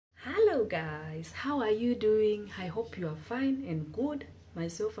guys, how are you doing? I hope you are fine and good.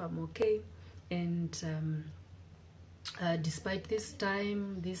 Myself, I'm okay. And despite this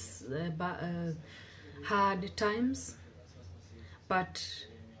time, this hard times, but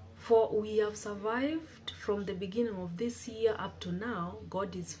for we have survived from the beginning of this year up to now.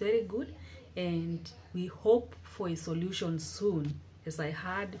 God is very good, and we hope for a solution soon. As I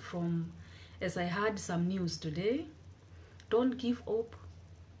heard some news today, don't give up.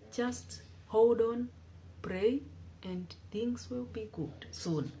 Just hold on, pray, and things will be good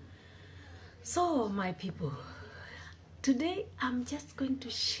soon. So, my people, today I'm just going to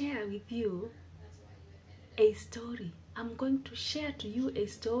share with you a story. I'm going to share to you a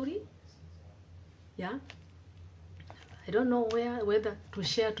story. Yeah? I don't know whether to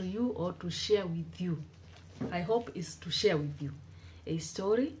share to you or to share with you. I hope it's to share with you. A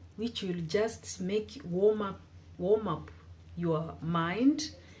story which will just make warm up your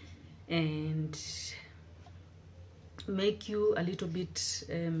mind and make you a little bit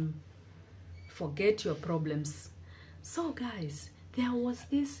forget your problems. So guys, there was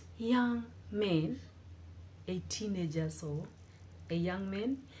this young man, a teenager, so a young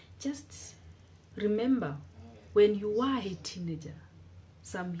man. Just remember when you were a teenager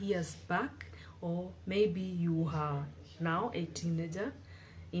some years back, or maybe you are now a teenager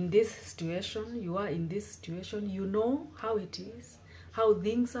in this situation. You are in this situation, you know how it is, how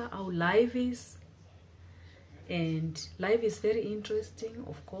things are, how life is. And life is very interesting,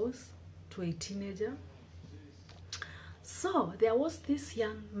 of course, to a teenager. So there was this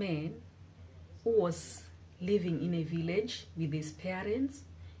young man who was living in a village with his parents,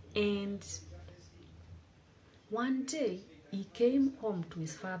 and one day he came home to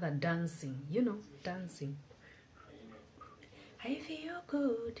his father dancing, dancing. I feel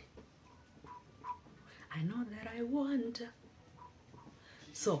good, I know that I want.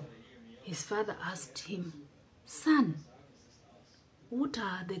 So his father asked him, "Son, what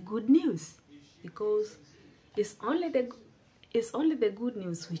are the good news? Because it's only the good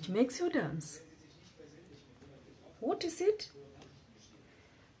news which makes you dance. What is it?"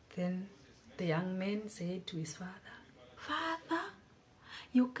 Then the young man said to his father, "Father,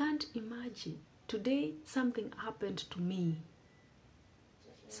 you can't imagine. Today something happened to me.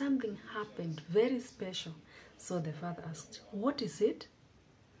 Something happened very special." So the father asked, "What is it?"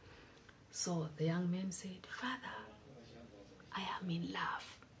 So the young man said, "Father, I am in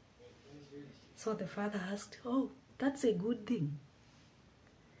love." So the father asked, "Oh, that's a good thing.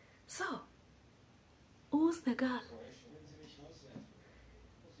 So, who's the girl?"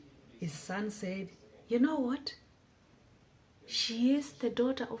 His son said, "You know what? She is the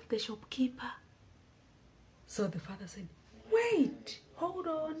daughter of the shopkeeper." So the father said, "Wait, hold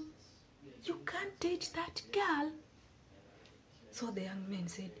on. You can't date that girl." So the young man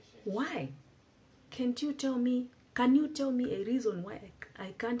said, "Why? Can you tell me a reason why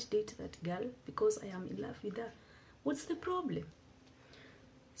I can't date that girl? Because I am in love with her. What's the problem?"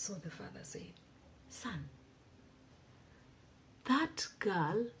 So the father said, "Son, that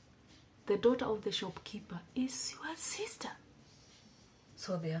girl, the daughter of the shopkeeper, is your sister."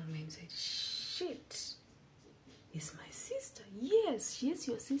 So the young man said, "Shit, is my sister? Yes, she is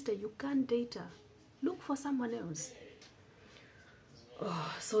your sister. You can't date her. Look for someone else."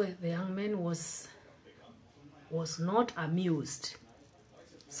 Oh, so the young man was not amused.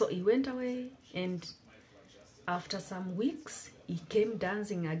 So he went away, and after some weeks, he came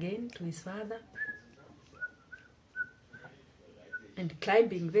dancing again to his father, and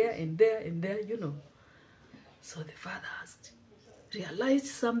climbing there and there and there, So the father realized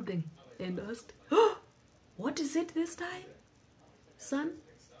something and asked, "Oh, what is it this time? Son,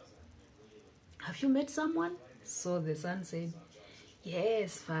 have you met someone?" So the son said,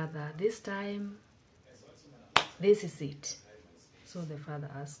 "Yes, father, this time, this is it." So the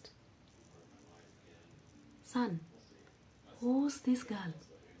father asked, "Son, who's this girl?"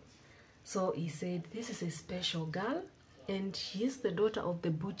 So he said, "This is a special girl, and she is the daughter of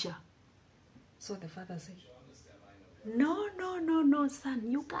the butcher." So the father said, No, son,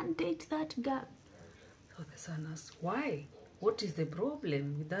 you can't date that girl." So the son asked, "Why? What is the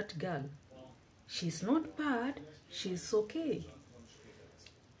problem with that girl? She's not bad, she's okay."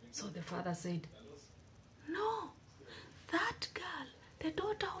 So the father said, "No, that girl, the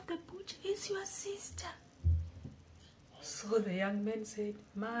daughter of the butcher, is your sister." So the young man said,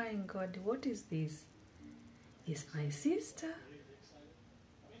 "My God, what is this? Is my sister?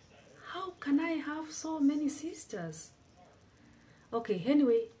 How can I have so many sisters?" Okay,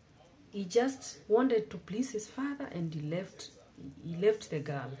 anyway, he just wanted to please his father, and he left the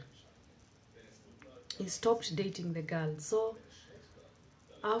girl. He stopped dating the girl. So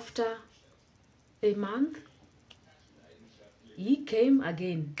after a month, he came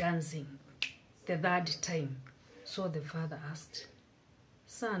again dancing the third time. So the father asked,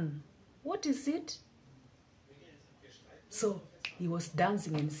 son, what is it? So he was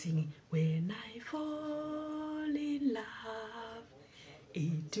dancing and singing, when I fall in love,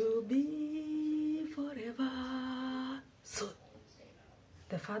 it will be forever. So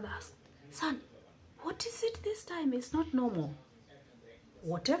the father asked, son, what is it this time? It's not normal.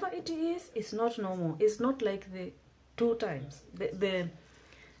 Whatever it is, it's not normal. It's not like the two times. The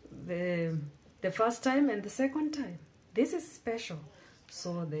first time and the second time. This is special.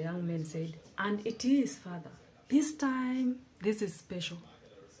 So the young man said, and it is, Father. This time, this is special.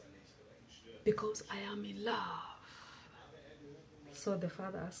 Because I am in love. So the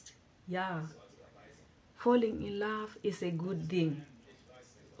father asked, yeah, falling in love is a good thing.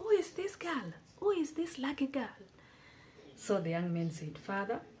 Who is this girl? Who is this lucky girl? So the young man said,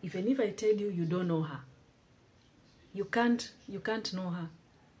 Father, even if I tell you, you don't know her. You can't know her.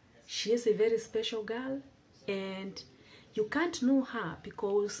 She is a very special girl, and you can't know her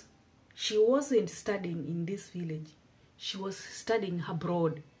because she wasn't studying in this village. She was studying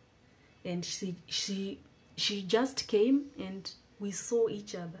abroad, and she just came and we saw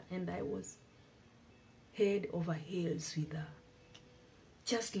each other, and I was head over heels with her.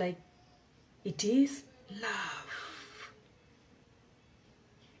 Just like it is love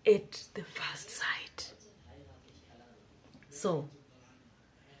at the first sight. So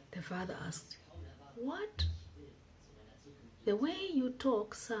the father asked, what? The way you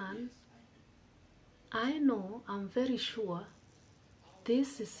talk, son, I know, I'm very sure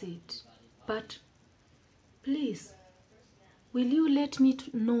this is it. But please, will you let me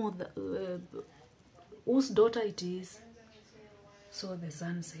know whose daughter it is? So the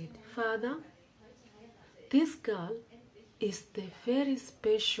son said, Father, this girl is the very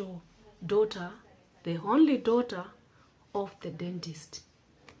special daughter, the only daughter of the dentist.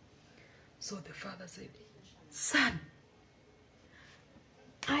 So the father said, son,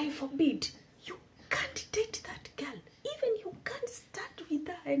 I forbid, you can't date that girl. Even you can't start with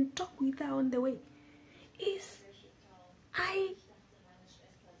her and talk with her on the way. I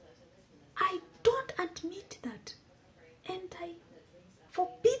don't admit that. And I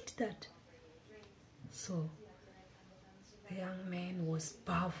forbid that. So the young man was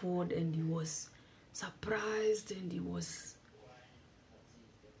baffled, and he was surprised, and he was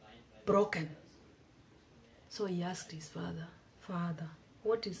broken. So he asked his father, Father,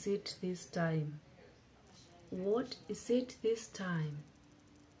 what is it this time? What is it this time?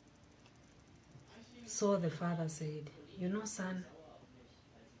 So the father said, you know, son,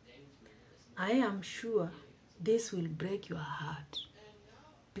 I am sure this will break your heart,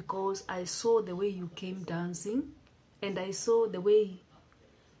 because I saw the way you came dancing, and I saw the way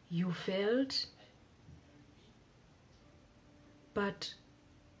you felt. But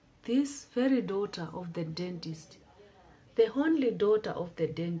this very daughter of the dentist, the only daughter of the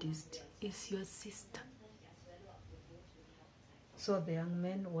dentist, is your sister. So the young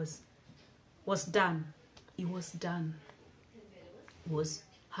man was done. He was done. He was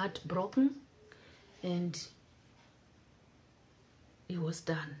heartbroken, and he was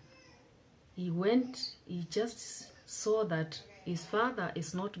done. He just saw that his father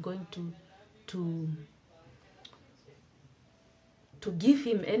is not going to give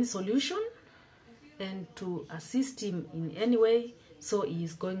him any solution and to assist him in any way. So he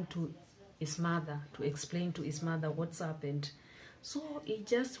is going to his mother to explain to his mother what's happened. So he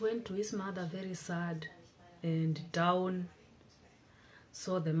just went to his mother very sad and down.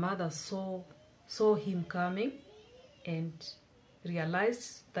 So the mother saw him coming and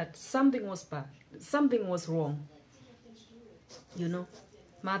realized that something was bad, something was wrong. You know,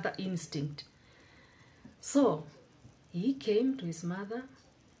 mother instinct. So he came to his mother,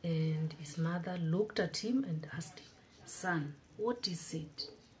 and his mother looked at him and asked him, son, what is it?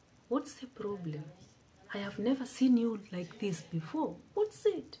 What's the problem? I have never seen you like this before. What's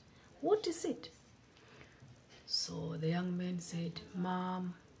it? What is it? So the young man said,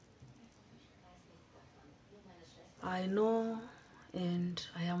 Mom, I know, and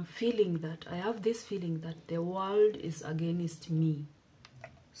I am feeling that, I have this feeling that the world is against me.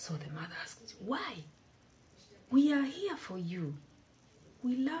 So the mother asked, why? We are here for you.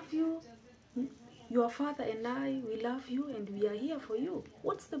 We love you. Your father and I, we love you, and we are here for you.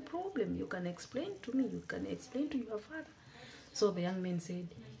 What's the problem? You can explain to me. You can explain to your father. So the young man said,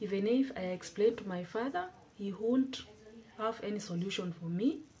 even if I explain to my father, he won't have any solution for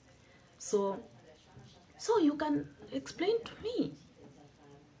me. So you can explain to me.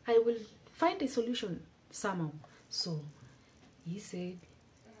 I will find a solution somehow. So he said,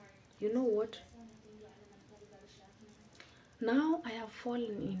 you know what? Now I have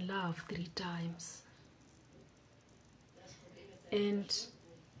fallen in love 3 times. And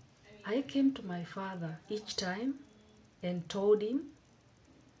I came to my father each time and told him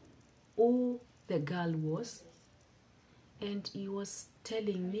who the girl was. And he was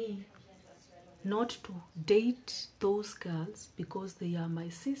telling me not to date those girls because they are my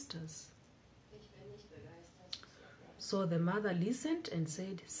sisters. So the mother listened and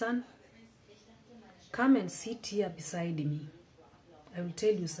said, "Son, come and sit here beside me. I will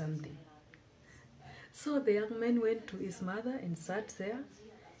tell you something." So the young man went to his mother and sat there,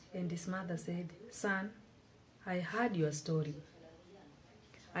 and his mother said, "Son, I heard your story.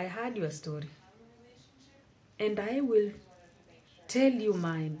 I heard your story. And I will tell you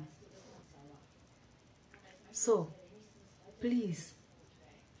mine. So, please,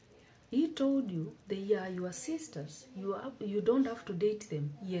 he told you they are your sisters. You don't have to date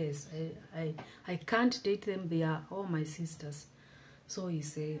them." "Yes, I can't date them. They are all my sisters."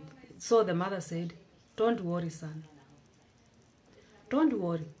 So the mother said, "Don't worry, son. Don't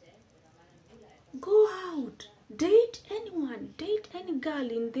worry. Go out. Date anyone. Date any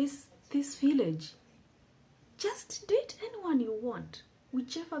girl in this village. Just date anyone you want.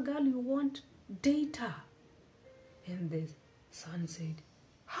 Whichever girl you want, date her." And the son said,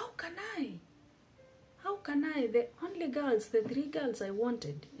 How can I? How can I? The only girls, the 3 girls I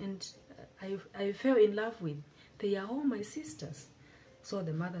wanted and I fell in love with, they are all my sisters." So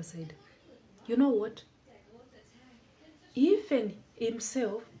the mother said, "You know what? Even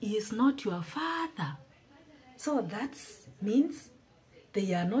himself, he is not your father. So that means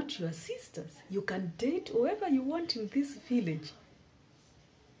they are not your sisters. You can date whoever you want in this village.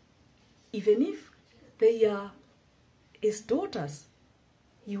 Even if they are his daughters,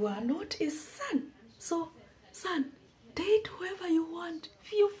 you are not his son. So, son, date whoever you want.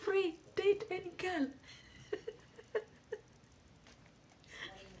 Feel free. Date any girl."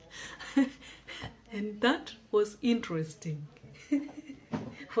 And that was interesting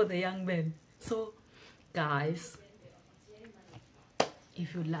for the young man. So, guys,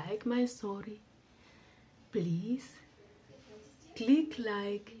 if you like my story, please click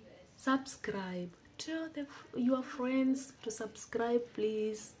like, subscribe, tell your friends to subscribe,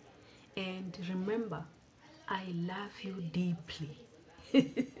 please. And remember, I love you deeply.